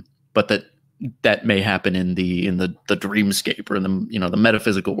 but that may happen in the dreamscape or in the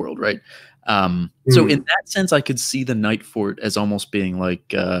metaphysical world, right? So in that sense, I could see the Nightfort as almost being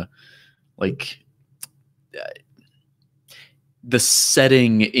like the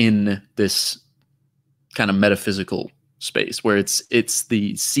setting in this kind of metaphysical space where it's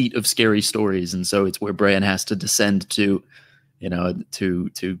the seat of scary stories, and so it's where Bran has to descend to,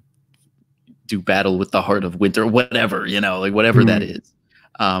 to do battle with the heart of winter, whatever, like whatever that is.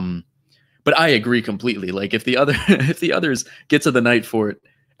 But I agree completely. Like if the others get to the Nightfort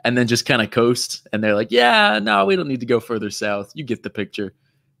and then just kind of coast. And they're like, yeah, no, we don't need to go further south. You get the picture.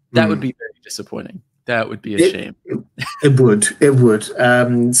 That would be very disappointing. That would be a shame. It would. It would.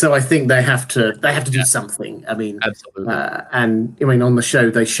 So I think they have to do something. I mean, absolutely. And I mean, on the show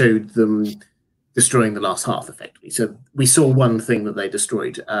they showed them destroying the last half effectively. So we saw one thing that they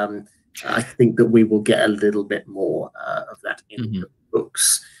destroyed. I think that we will get a little bit more of that in the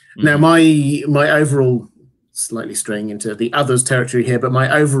books. Now, my overall, slightly straying into the others territory here, but my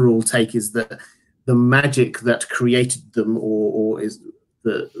overall take is that the magic that created them, or is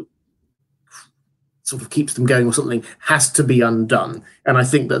the sort of keeps them going or something, has to be undone. And I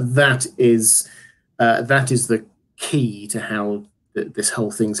think that is the key to how this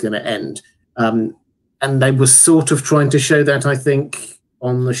whole thing's going to end. And they were sort of trying to show that, I think,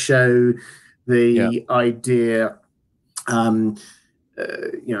 on the show, the idea, you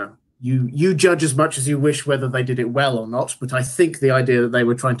know, you judge as much as you wish whether they did it well or not, but I think the idea that they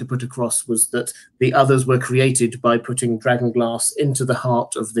were trying to put across was that the others were created by putting dragonglass into the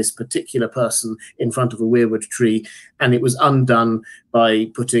heart of this particular person in front of a weirwood tree, and it was undone by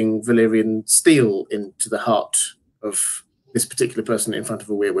putting Valyrian steel into the heart of this particular person in front of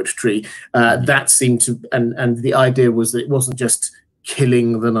a weirwood tree. That seemed to, and the idea was that it wasn't just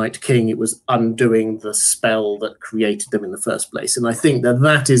killing the Night King, it was undoing the spell that created them in the first place. And I think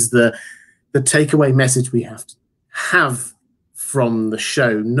that is the takeaway message we have to have from the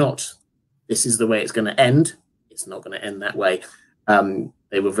show. Not this is the way it's going to end. It's not going to end that way.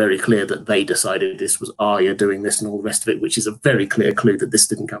 They were very clear that they decided this was Arya doing this and all the rest of it, which is a very clear clue that this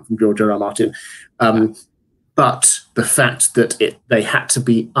didn't come from George R.R. Martin. But the fact that they had to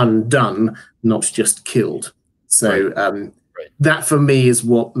be undone, not just killed. So that for me is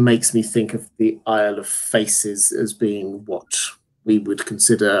what makes me think of the Isle of Faces as being what we would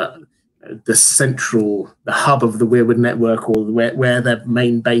consider the hub of the Weirwood network, or where their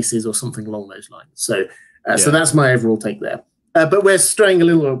main base is, or something along those lines. So so that's my overall take there. But we're straying a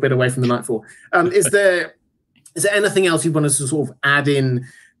little bit away from the Nightfall. Is there anything else you want us to sort of add in,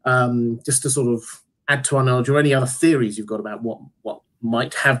 just to sort of add to our knowledge, or any other theories you've got about what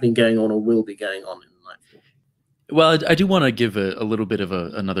might have been going on or will be going on in the Nightfall? Well, I do want to give a little bit of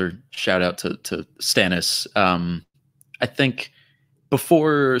another shout out to Stannis. I think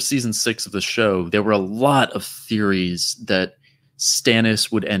before season 6 of the show, there were a lot of theories that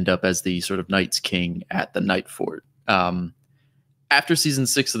Stannis would end up as the sort of Night's King at the Nightfort. After season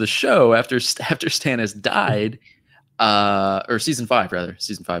 6 of the show, after Stannis died, or season 5 rather,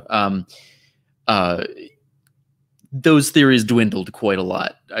 those theories dwindled quite a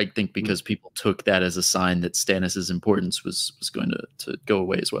lot, I think, because people took that as a sign that Stannis's importance was going to go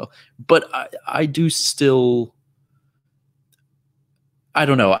away as well. But I do still, I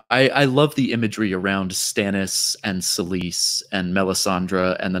don't know. I love the imagery around Stannis and Selyse and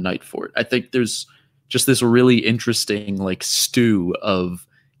Melisandre and the Nightfort. I think there's just this really interesting like stew of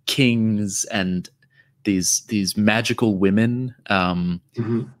kings and these magical women.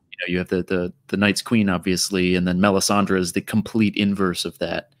 You have the Night's Queen, obviously, and then Melisandre is the complete inverse of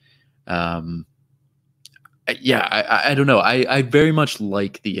that. I don't know. I very much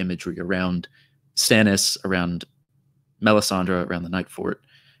like the imagery around Stannis, around Melisandre, around the Nightfort.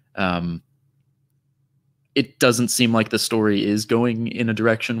 It doesn't seem like the story is going in a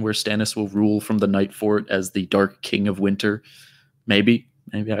direction where Stannis will rule from the Nightfort as the Dark King of Winter. Maybe,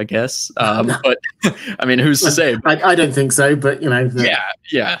 I guess. But I mean, who's to say? I don't think so, but you know.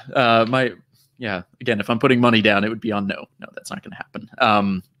 Again, if I'm putting money down, it would be on no, that's not going to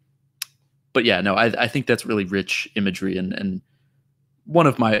happen. But yeah, no, I think that's really rich imagery, and one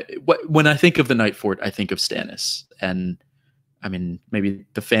of my, when I think of the Nightfort, I think of Stannis, and I mean, maybe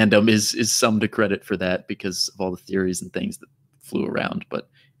the fandom is some to credit for that because of all the theories and things that flew around, but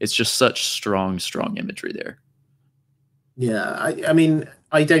it's just such strong imagery there. Yeah, I mean,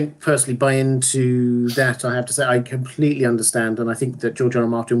 I don't personally buy into that, I have to say. I completely understand, and I think that George R.R.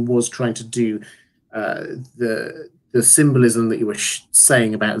 Martin was trying to do the symbolism that you were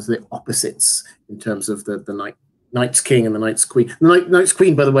saying about the opposites in terms of the Night's King and the Night's Queen. The Night's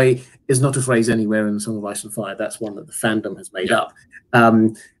Queen, by the way, is not a phrase anywhere in the Song of Ice and Fire. That's one that the fandom has made up.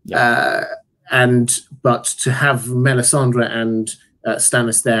 But to have Melisandre and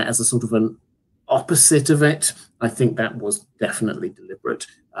Stannis there as a sort of an opposite of it, I think that was definitely deliberate.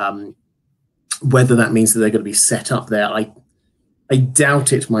 Whether that means that they're going to be set up there, I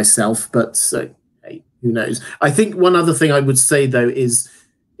doubt it myself, but hey, who knows? I think one other thing I would say, though, is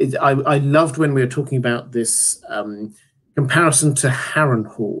I loved when we were talking about this comparison to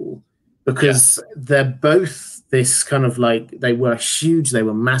Harrenhal, because they're both this kind of like, they were huge, they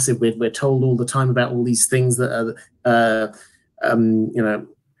were massive. We're told all the time about all these things that are, you know,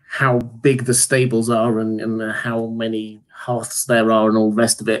 how big the stables are and how many hearths there are and all the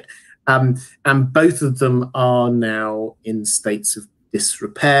rest of it. And both of them are now in states of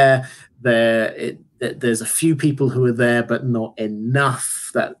disrepair. There's a few people who are there, but not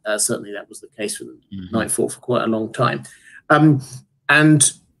enough. That certainly that was the case for Nightfort for quite a long time.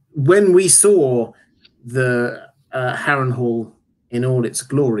 And when we saw the Harrenhal in all its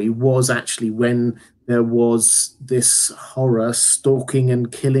glory, was actually when there was this horror stalking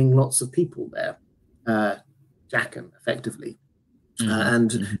and killing lots of people there, Jaqen, effectively.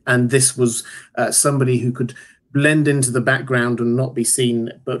 And this was somebody who could blend into the background and not be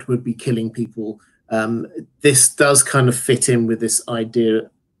seen, but would be killing people. This does kind of fit in with this idea,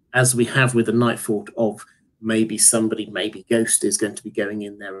 as we have with the Nightfort, of maybe somebody, maybe Ghost, is going to be going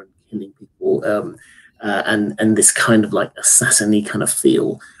in there and killing people, and this kind of like assassin-y kind of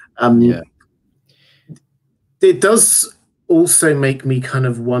feel. It does also make me kind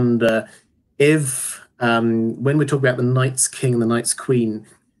of wonder if, when we talk about the Night's King and the Night's Queen,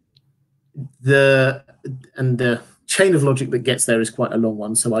 the chain of logic that gets there is quite a long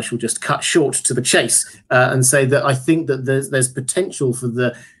one, so I shall just cut short to the chase and say that I think that there's potential for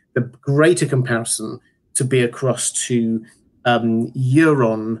the greater comparison to be across to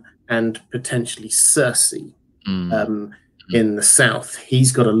Euron and potentially Cersei in the south.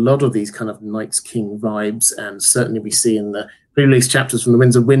 He's got a lot of these kind of Night's King vibes, and certainly we see in the pre-release chapters from the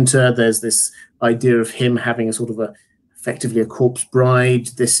Winds of Winter, there's this idea of him having a sort of effectively a corpse bride.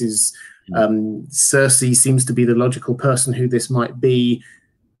 This is Cersei seems to be the logical person who this might be.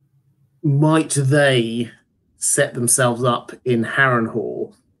 Might they set themselves up in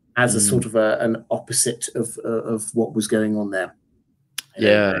Harrenhal as a sort of an opposite of what was going on there?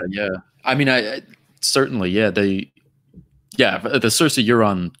 Yeah. I mean, I certainly, the Cersei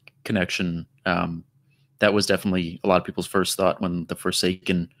Euron connection, that was definitely a lot of people's first thought when the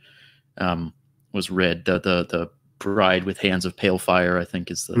Forsaken was read. The bride with hands of pale fire, I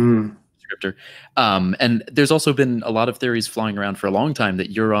think, is the descriptor. And there's also been a lot of theories flying around for a long time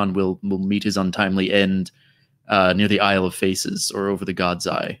that Euron will meet his untimely end near the Isle of Faces, or over the God's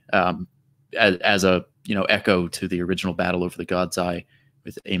Eye, as a echo to the original battle over the God's Eye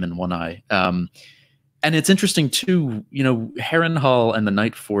with Aemon One Eye. And it's interesting too, Harrenhal and the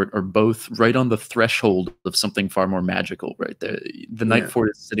Nightfort are both right on the threshold of something far more magical, right? The Nightfort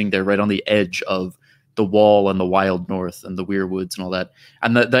is sitting there right on the edge of the Wall and the Wild North and the Weirwoods and all that.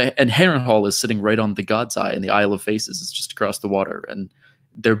 And and Harrenhal is sitting right on the God's Eye, and the Isle of Faces is just across the water. And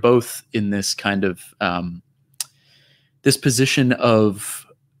they're both in this kind of this position of,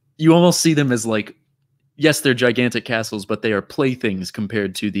 you almost see them as like, yes, they're gigantic castles, but they are playthings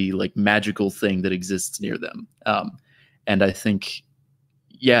compared to the like magical thing that exists near them. And I think,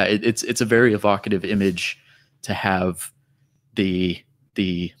 it's a very evocative image to have the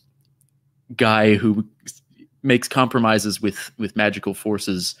guy who makes compromises with magical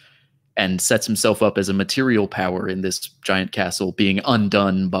forces and sets himself up as a material power in this giant castle being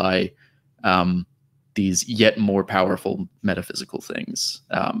undone by these yet more powerful metaphysical things.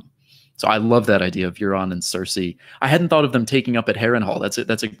 So I love that idea of Euron and Cersei. I hadn't thought of them taking up at Harrenhal.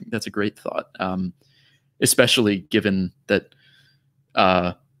 That's a great thought, especially given that,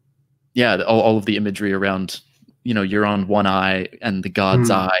 all of the imagery around, Euron One Eye and the God's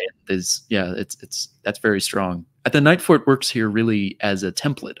Eye is, that's very strong. The Nightfort works here really as a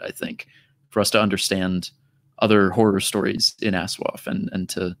template, I think, for us to understand other horror stories in Aswath and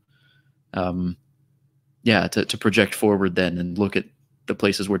to project forward then and look at the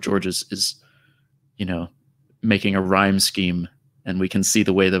places where George is making a rhyme scheme, and we can see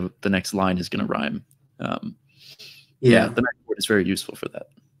the way the next line is going to rhyme. The Nightfort is very useful for that.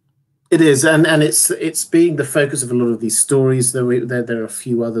 It is, and it's being the focus of a lot of these stories. There are a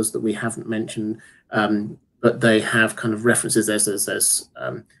few others that we haven't mentioned, but they have kind of references. There's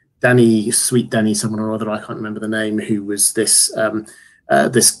Danny, Sweet Danny, someone or other, I can't remember the name, who was this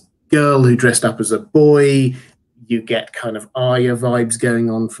this girl who dressed up as a boy. You get kind of Arya vibes going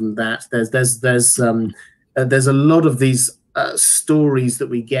on from that. There's a lot of these stories that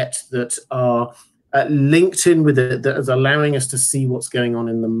we get that are linked in with it, that is allowing us to see what's going on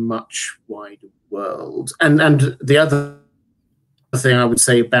in the much wider world. And the other thing I would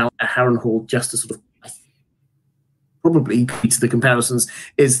say about Harrenhal, just to sort of probably to the comparisons,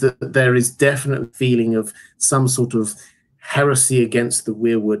 is that there is definitely a feeling of some sort of heresy against the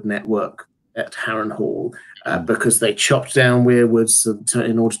Weirwood network at Harrenhal, because they chopped down Weirwoods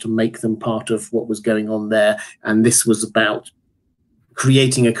in order to make them part of what was going on there. And this was about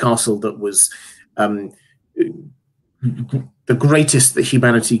creating a castle that was the greatest that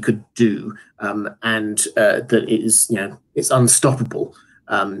humanity could do, and that it is, it's unstoppable.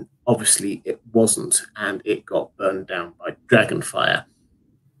 Obviously, it wasn't, and it got burned down by Dragonfire.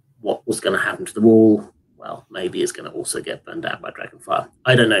 What was going to happen to the wall? Well, maybe it's going to also get burned down by Dragonfire.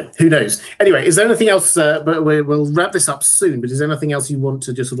 I don't know. Who knows? Anyway, is there anything else? But we'll wrap this up soon. But is there anything else you want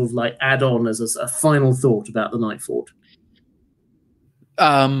to just sort of like add on as a final thought about the Nightfort?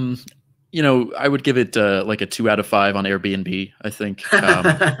 You know, I would give it like a 2 out of 5 on Airbnb. I think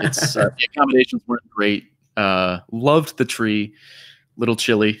it's the accommodations weren't great. Loved the tree. Little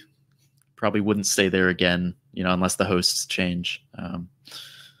chilly. Probably wouldn't stay there again. You know, unless the hosts change.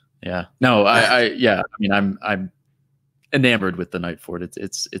 Yeah. No, yeah. I mean, I'm enamored with the Nightfort.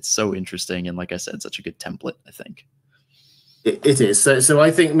 It's so interesting, and like I said, such a good template, I think. It is. So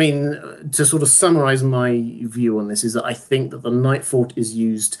I think, I mean, to sort of summarize my view on this is that I think that the Nightfort is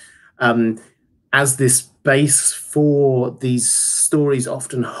used as this base for these stories,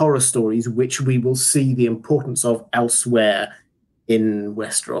 often horror stories, which we will see the importance of elsewhere in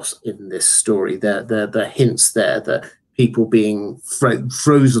Westeros in this story. The hints there, the people being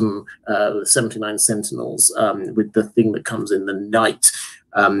frozen, 79 sentinels, with the thing that comes in the night,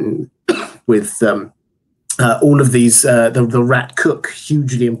 with all of these, the rat cook,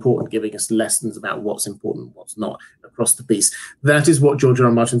 hugely important, giving us lessons about what's important and what's not across the piece. That is what George R.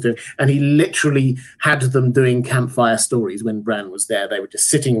 R. Martin's doing. And he literally had them doing campfire stories when Bran was there. They were just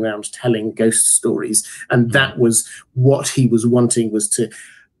sitting around telling ghost stories. And that was what he was wanting, was to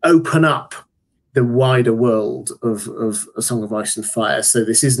open up the wider world of A Song of Ice and Fire. So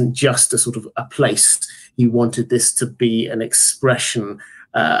this isn't just a sort of a place. He wanted this to be an expression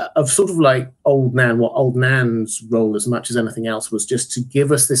of sort of like Old Nan. What Old Nan's role, as much as anything else, was just to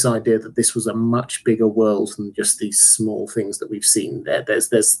give us this idea that this was a much bigger world than just these small things that we've seen there.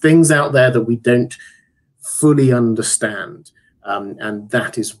 There's things out there that we don't fully understand, and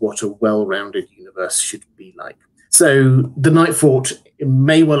that is what a well-rounded universe should be like. So the Nightfort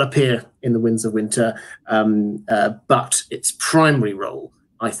may well appear in the Winds of Winter, but its primary role,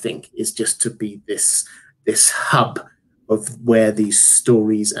 I think, is just to be this hub of where these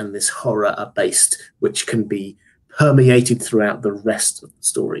stories and this horror are based, which can be permeated throughout the rest of the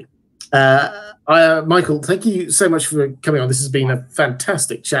story. Michael, thank you so much for coming on. This has been a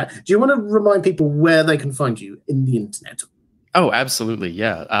fantastic chat. Do you want to remind people where they can find you in the internet? Oh, absolutely.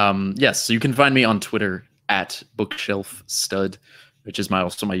 Yeah. Yes. So you can find me on Twitter at BookshelfStud, which is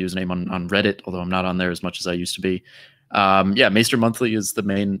also my username on Reddit, although I'm not on there as much as I used to be. Yeah, Maester Monthly is the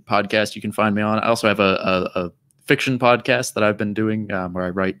main podcast you can find me on. I also have a fiction podcast that I've been doing, where I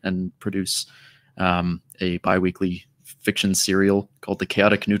write and produce a bi-weekly fiction serial called The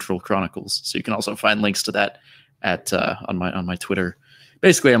Chaotic Neutral Chronicles. So you can also find links to that at on my Twitter.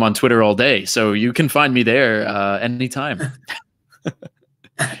 Basically, I'm on Twitter all day, so you can find me there anytime.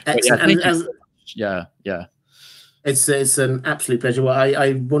 Yeah, It's an absolute pleasure.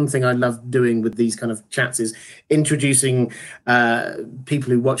 Well, one thing I love doing with these kind of chats is introducing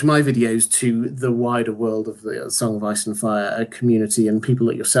people who watch my videos to the wider world of the Song of Ice and Fire community, and people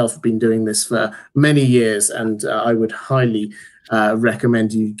like yourself have been doing this for many years, and I would highly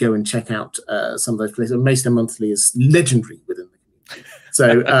recommend you go and check out some of those places. Maester Monthly is legendary within the community.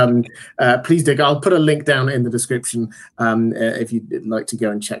 So please do. I'll put a link down in the description if you'd like to go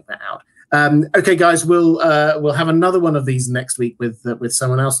and check that out. Okay, guys, we'll have another one of these next week with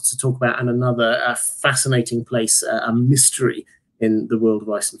someone else to talk about, and another fascinating place, a mystery in the world of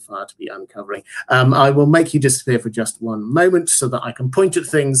Ice and Fire to be uncovering. I will make you disappear for just one moment so that I can point at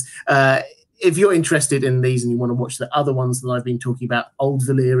things. If you're interested in these and you want to watch the other ones that I've been talking about, Old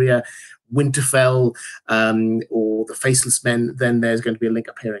Valyria, Winterfell, or The Faceless Men, then there's going to be a link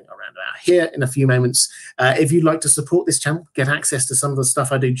appearing around about here in a few moments. If you'd like to support this channel, get access to some of the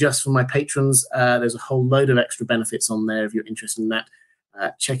stuff I do just for my patrons, there's a whole load of extra benefits on there if you're interested in that.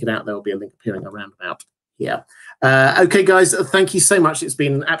 Check it out. There will be a link appearing around about here. Okay, guys, thank you so much. It's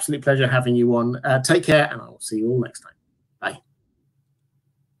been an absolute pleasure having you on. Take care, and I will see you all next time.